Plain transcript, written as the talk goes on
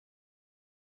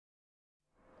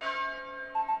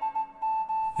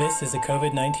This is a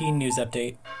COVID-19 news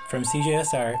update from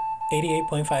CJSR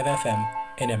 88.5 FM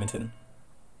in Edmonton.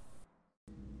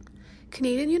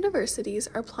 Canadian universities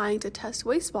are planning to test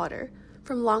wastewater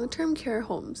from long-term care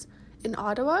homes in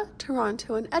Ottawa,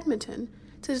 Toronto, and Edmonton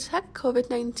to detect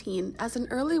COVID-19 as an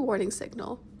early warning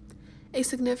signal. A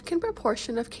significant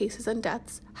proportion of cases and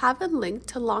deaths have been linked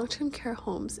to long-term care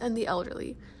homes and the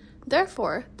elderly.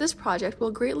 Therefore, this project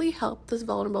will greatly help this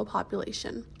vulnerable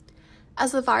population.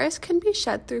 As the virus can be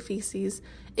shed through feces,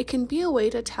 it can be a way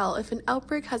to tell if an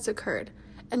outbreak has occurred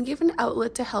and give an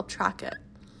outlet to help track it.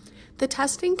 The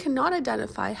testing cannot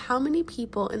identify how many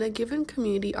people in a given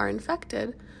community are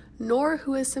infected, nor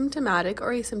who is symptomatic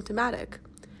or asymptomatic.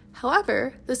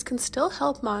 However, this can still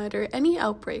help monitor any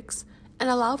outbreaks and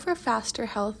allow for faster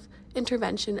health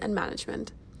intervention and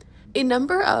management. A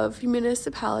number of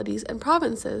municipalities and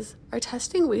provinces are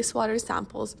testing wastewater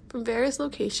samples from various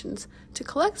locations to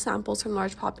collect samples from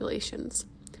large populations.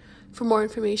 For more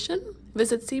information,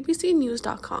 visit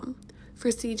cbcnews.com. For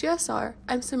CJSR,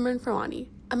 I'm Simran Farwani,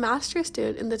 a master's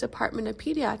student in the Department of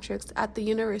Pediatrics at the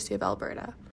University of Alberta.